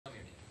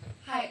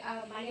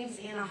My name is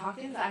Anna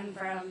Hawkins. I'm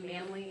from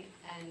Manly,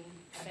 and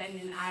I've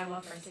been in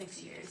Iowa for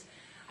 6 years.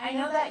 I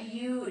know that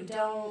you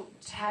don't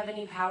have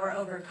any power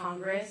over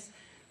Congress,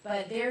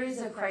 but there is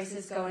a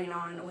crisis going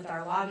on with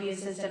our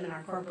lobbyist system and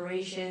our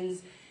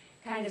corporations,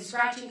 kind of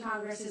scratching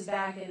Congress's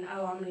back and,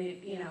 oh, I'm going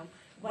to,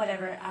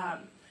 whatever.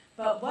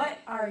 But what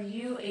are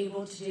you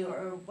able to do,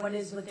 or what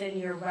is within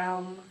your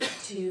realm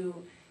to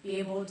be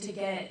able to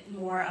get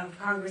more of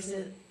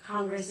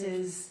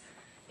Congress's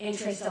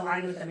interests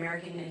aligned with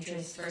American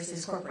interests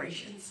versus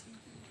corporations?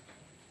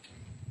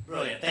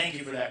 Brilliant. Thank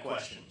you for that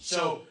question.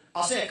 So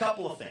I'll say a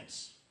couple of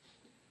things.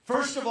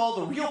 First of all,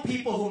 the real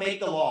people who make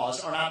the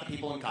laws are not the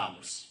people in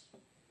Congress.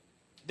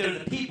 They're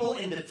the people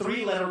in the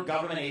three-letter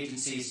government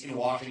agencies in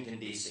Washington,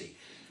 D.C.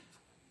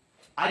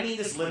 I mean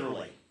this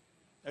literally.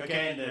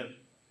 Okay,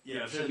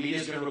 and sure, the media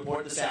is going to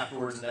report this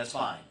afterwards, and that's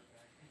fine.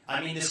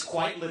 I mean this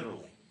quite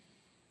literally.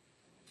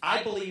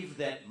 I believe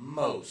that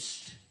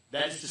most,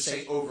 that is to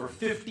say over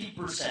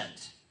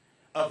 50%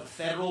 of the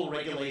federal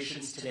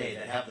regulations today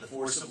that have the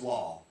force of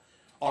law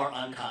are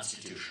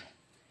unconstitutional.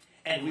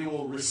 And we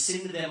will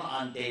rescind them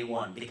on day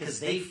one because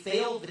they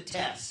failed the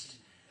test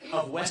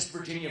of West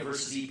Virginia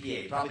versus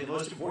EPA, probably the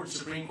most important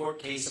Supreme Court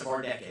case of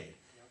our decade.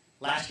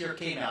 Last year it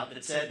came out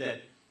that said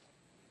that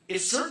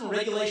if certain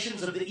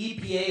regulations of the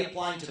EPA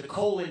applying to the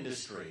coal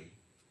industry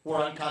were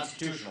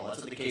unconstitutional, that's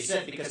what the case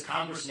said, because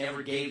Congress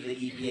never gave the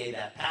EPA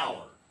that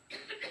power.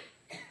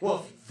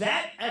 Well, if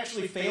that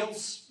actually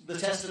fails the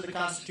test of the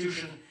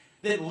Constitution,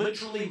 then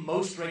literally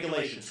most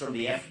regulations, from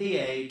the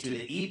FDA to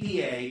the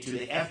EPA to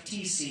the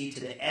FTC to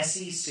the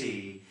SEC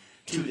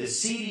to the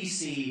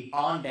CDC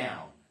on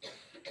down,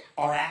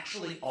 are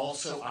actually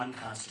also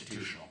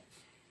unconstitutional.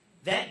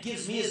 That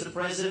gives me, as the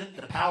president,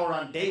 the power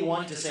on day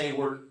one to say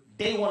we're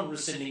day one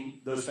rescinding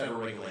those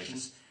federal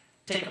regulations.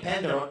 Take a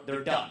pen,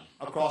 they're done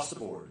across the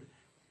board.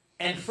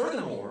 And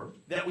furthermore,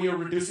 that we are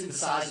reducing the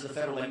size of the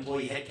federal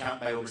employee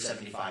headcount by over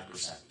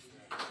 75%.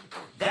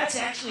 That's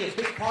actually a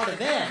big part of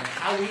then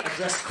how we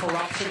address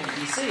corruption in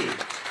D.C.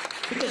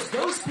 Because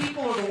those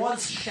people are the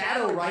ones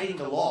shadow writing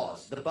the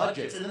laws, the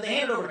budgets, and then they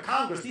hand it over to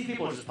Congress. These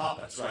people are just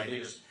puppets, right?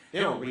 They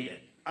don't read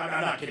it.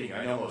 I'm not kidding you.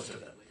 I know most of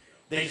them.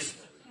 They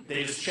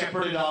just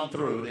shepherd it on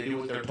through. They do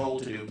what they're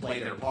told to do, play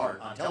their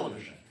part on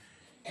television,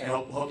 and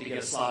hope to get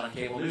a slot on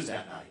cable news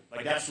that night.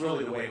 Like, that's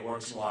really the way it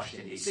works in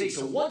Washington, D.C.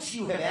 So once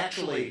you have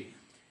actually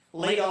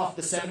laid off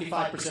the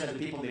 75% of the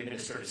people in the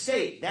administrative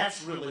state,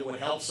 that's really what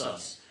helps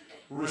us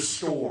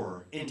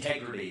restore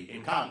integrity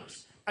in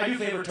Congress. I do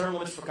favor term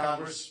limits for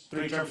Congress,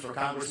 3 terms for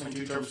congressmen,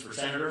 2 terms for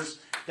senators.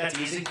 That's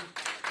easy.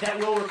 That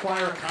will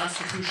require a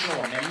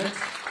constitutional amendment.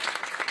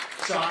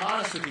 So I'm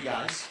honest with you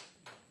guys.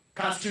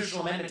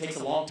 Constitutional amendment takes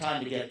a long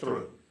time to get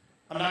through.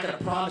 I'm not going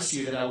to promise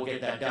you that I will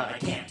get that done. I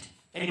can't.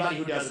 Anybody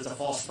who does, it's a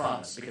false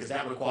promise, because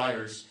that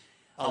requires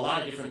a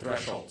lot of different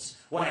thresholds.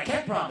 What I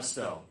can promise,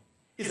 though,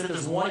 is that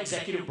there's one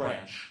executive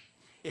branch.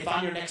 If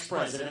I'm your next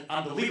president,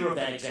 I'm the leader of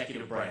that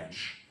executive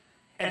branch.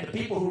 And the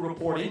people who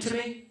report into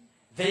me,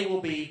 they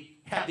will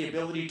have the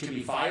ability to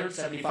be fired.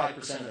 75%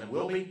 of them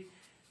will be.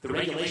 The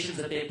regulations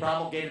that they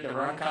promulgated that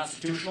are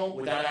unconstitutional,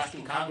 without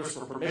asking Congress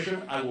for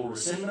permission, I will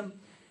rescind them.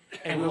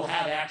 And we'll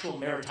have actual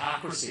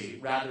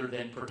meritocracy rather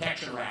than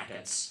protection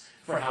rackets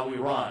for how we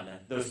run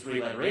those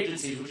 3-letter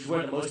agencies, which is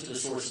where most of the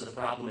source of the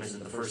problem is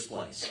in the first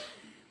place.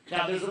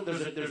 Now, there's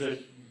a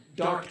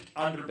dark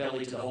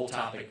underbelly to the whole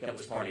topic that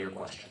was part of your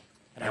question,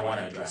 and I want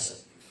to address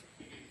it.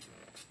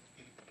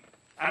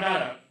 I'm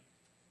not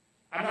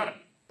a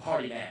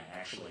party man,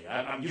 actually.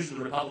 I'm using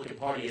the Republican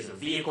Party as a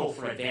vehicle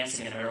for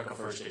advancing an America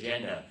First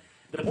agenda.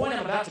 The point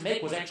I'm about to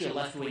make was actually a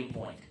left-wing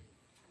point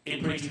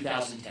in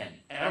pre-2010.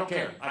 And I don't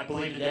care. I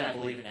believed it then, I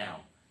believe it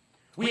now.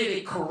 We have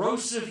a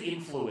corrosive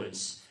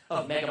influence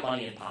of mega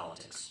money in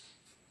politics.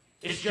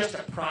 It's just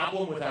a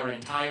problem with our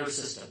entire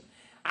system.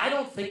 I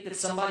don't think that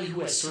somebody who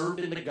has served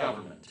in the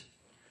government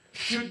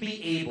should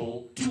be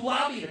able to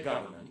lobby the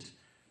government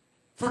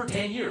for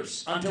 10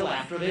 years until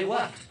after they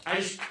left. I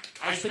just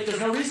think there's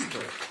no reason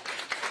for it.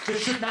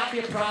 This should not be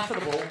a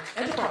profitable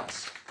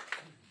enterprise.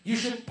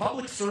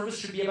 Public service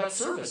should be about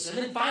service, and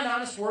then find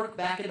honest work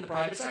back in the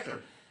private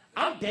sector.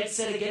 I'm dead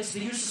set against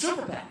the use of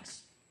super PACs.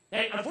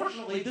 And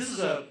unfortunately,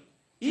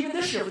 even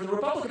this year for the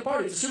Republican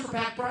Party, it's a super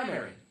PAC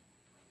primary.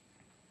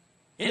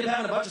 End up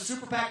having a bunch of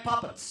super PAC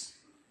puppets.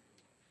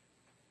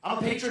 I'm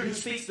a patriot who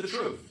speaks the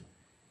truth.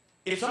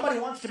 If somebody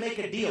wants to make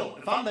a deal,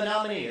 if I'm the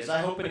nominee, as I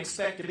hope and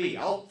expect to be,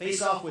 I'll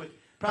face off with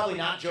probably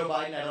not Joe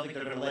Biden. I don't think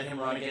they're going to let him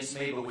run against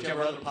me, but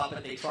whichever other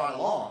puppet they trot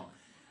along,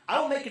 I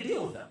will make a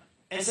deal with them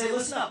and say,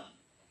 listen up.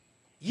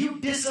 You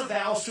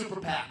disavow super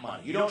PAC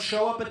money. You don't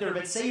show up at their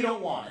event, say you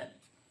don't want it.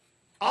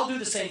 I'll do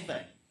the same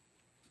thing.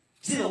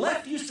 See, the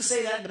left used to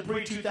say that in the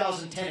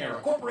pre-2010 era.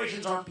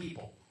 Corporations aren't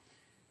people.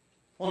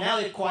 Well, now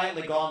they've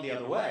quietly gone the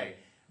other way.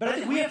 But I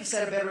think we have to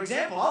set a better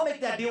example. I'll make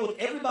that deal with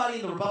everybody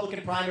in the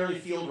Republican primary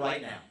field right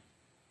now.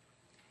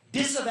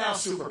 Disavow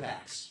super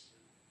PACs.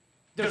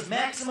 There's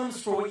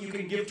maximums for what you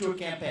can give to a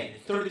campaign.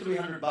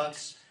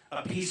 $3,300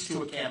 a piece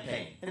to a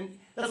campaign. And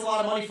that's a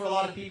lot of money for a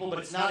lot of people, but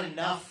it's not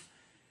enough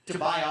to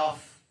buy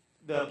off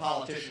the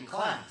politician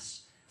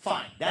class.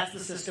 Fine, that's the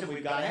system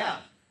we've got to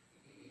have.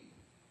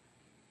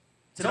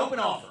 It's an open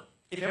offer.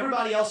 If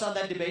everybody else on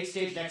that debate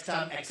stage next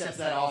time accepts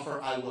that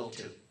offer, I will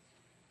too.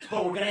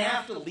 But we're going to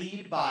have to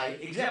lead by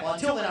example.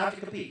 Until then, I have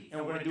to compete,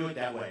 and we're going to do it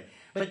that way.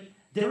 But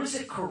there is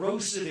a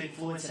corrosive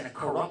influence and a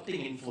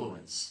corrupting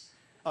influence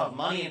of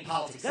money in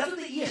politics. That's what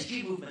the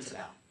ESG movement's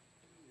about.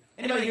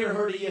 Anybody here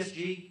heard of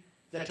ESG?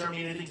 Does that term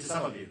mean anything to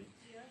some of you?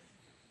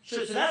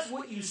 So that's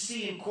what you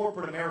see in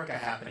corporate America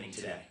happening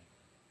today.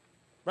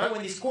 Right?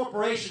 When these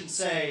corporations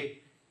say,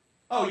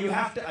 oh, you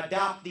have to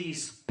adopt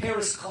these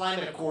Paris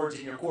Climate Accords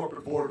in your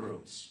corporate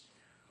boardrooms,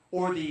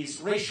 or these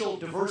racial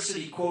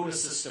diversity quota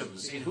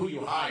systems in who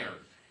you hire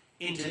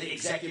into the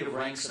executive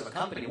ranks of a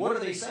company. What are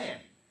they saying?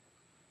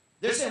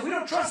 They're saying, we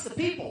don't trust the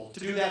people to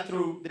do that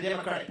through the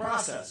democratic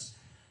process.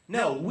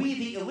 No, we,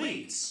 the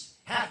elites,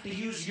 have to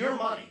use your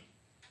money.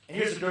 And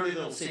here's a dirty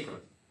little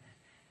secret.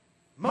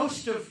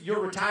 Most of your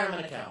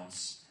retirement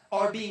accounts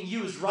are being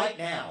used right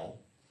now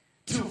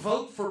to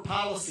vote for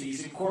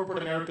policies in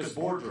corporate America's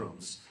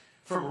boardrooms,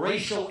 from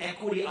racial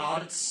equity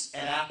audits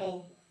at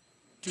Apple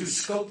to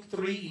Scope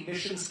 3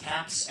 emissions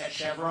caps at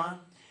Chevron,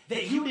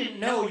 that you didn't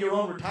know your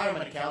own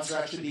retirement accounts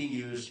are actually being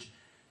used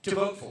to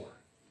vote for.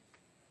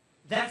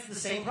 That's the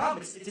same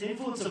problem. It's an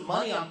influence of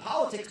money on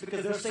politics,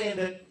 because they're saying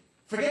that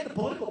forget the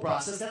political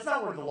process, that's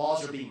not where the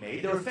laws are being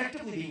made. They're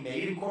effectively being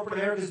made in corporate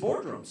America's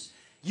boardrooms,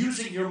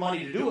 using your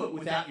money to do it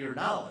without your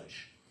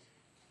knowledge.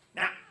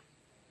 Now,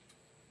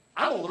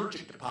 I'm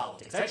allergic to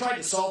politics. I tried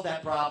to solve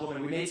that problem,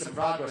 and we made some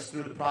progress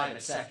through the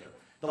private sector.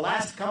 The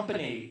last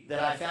company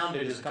that I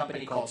founded is a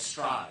company called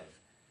Strive.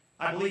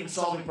 I believe in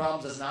solving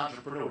problems as an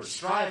entrepreneur.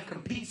 Strive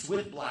competes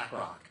with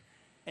BlackRock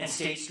and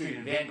State Street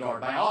and Vanguard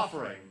by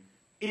offering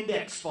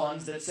index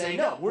funds that say,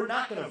 no, we're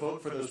not going to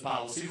vote for those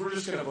policies. We're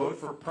just going to vote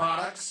for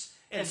products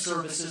and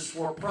services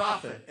for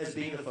profit as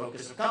being the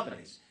focus of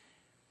companies.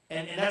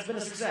 And that's been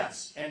a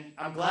success. And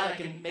I'm glad I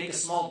can make a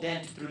small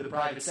dent through the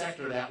private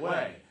sector that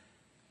way.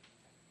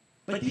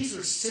 But these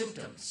are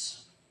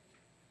symptoms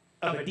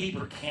of a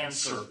deeper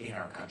cancer in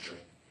our country.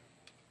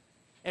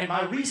 And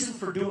my reason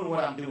for doing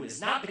what I'm doing is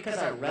not because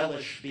I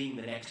relish being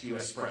the next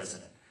U.S.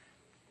 president.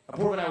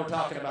 Apoorv and I were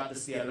talking about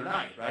this the other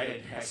night,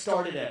 right? I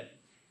started at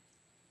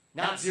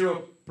not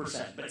 0%,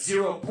 but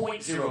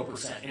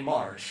 0.0% in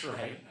March,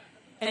 right?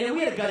 And then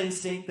we had a gut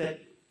instinct that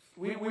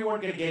we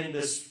weren't going to get in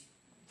this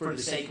for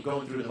the sake of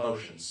going through the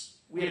motions.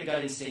 We had a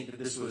gut instinct that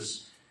this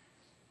was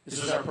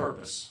our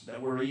purpose,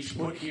 that we're each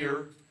put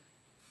here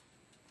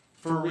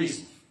for a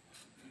reason.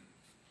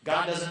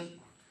 God doesn't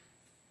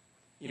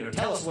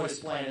tell us what his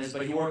plan is,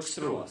 but he works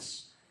through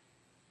us.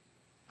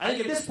 I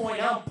think at this point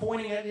now, I'm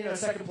pointing at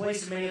second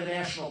place in many of the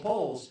national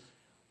polls.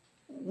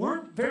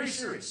 We're very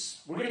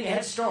serious. We're getting a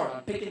head start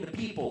on picking the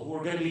people who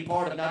are going to be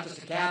part of not just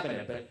a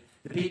cabinet, but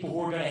the people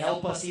who are going to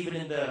help us even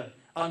in the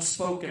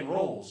unspoken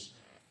roles.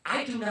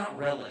 I do not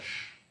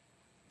relish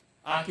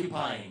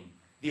occupying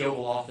the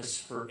Oval Office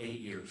for 8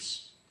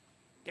 years.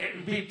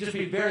 Just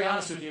be very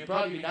honest with you. It'd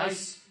probably be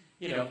nice,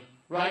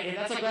 right? And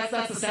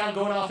that's the sound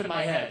going off in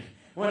my head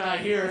when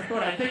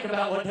I think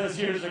about what those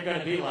years are going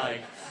to be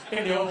like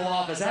in the Oval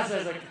Office. That's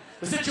like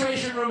the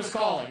Situation Room is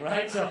calling,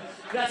 right? So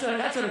that's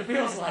what it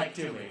feels like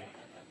to me.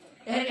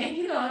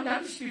 And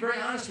I'm just be very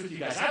honest with you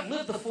guys. I've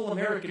lived the full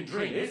American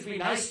dream. It'd be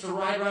nice to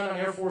ride around on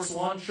Air Force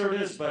One, sure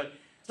it is, but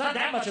it's not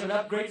that much of an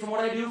upgrade from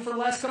what I do for the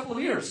last couple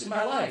of years in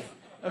my life.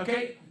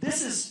 Okay,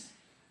 this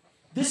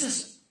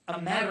is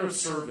a matter of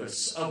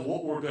service of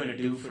what we're going to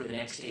do for the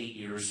next 8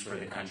 years for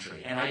the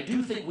country. And I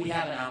do think we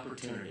have an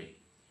opportunity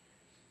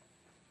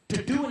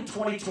to do in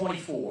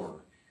 2024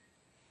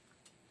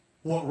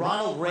 what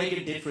Ronald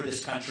Reagan did for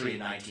this country in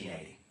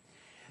 1980.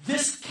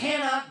 This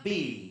cannot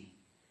be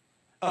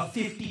a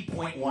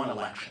 50.1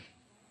 election.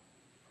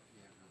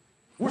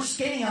 We're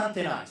skating on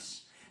thin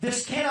ice.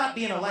 This cannot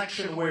be an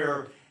election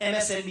where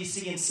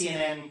MSNBC and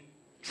CNN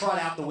trot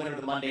out the winner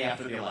the Monday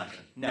after the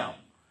election. No.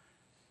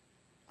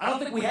 I don't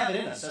think we have it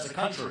in us as a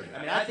country. I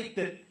mean, I think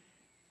that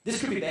this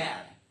could be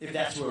bad if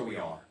that's where we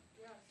are.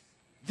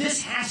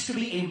 This has to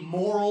be a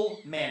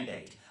moral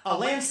mandate. A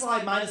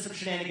landslide minus some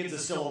shenanigans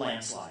is still a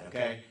landslide,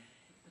 okay?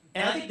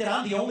 And I think that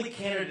I'm the only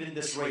candidate in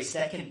this race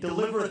that can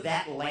deliver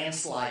that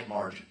landslide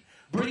margin.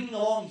 Bringing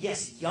along,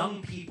 yes,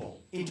 young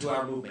people into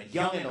our movement,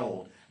 young and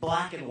old,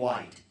 black and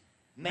white,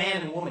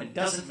 man and woman,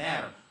 doesn't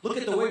matter. Look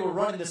at the way we're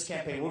running this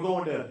campaign. We're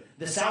going to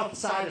the south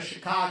side of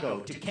Chicago,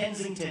 to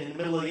Kensington in the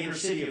middle of the inner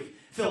city of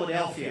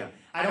Philadelphia.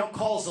 I don't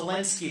call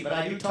Zelensky, but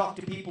I do talk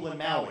to people in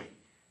Maui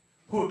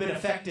who have been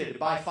affected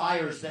by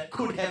fires that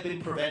could have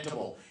been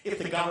preventable if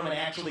the government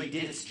actually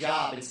did its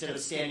job instead of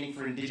standing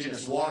for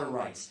indigenous water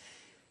rights.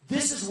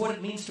 This is what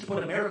it means to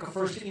put America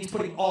first. It means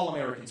putting all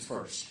Americans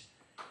first.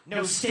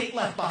 No state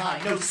left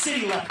behind, no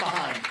city left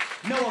behind,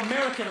 no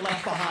American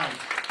left behind.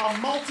 A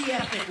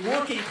multi-ethnic,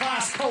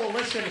 working-class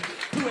coalition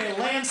to a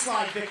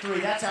landslide victory.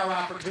 That's our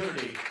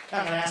opportunity.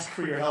 I'm going to ask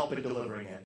for your help in delivering it.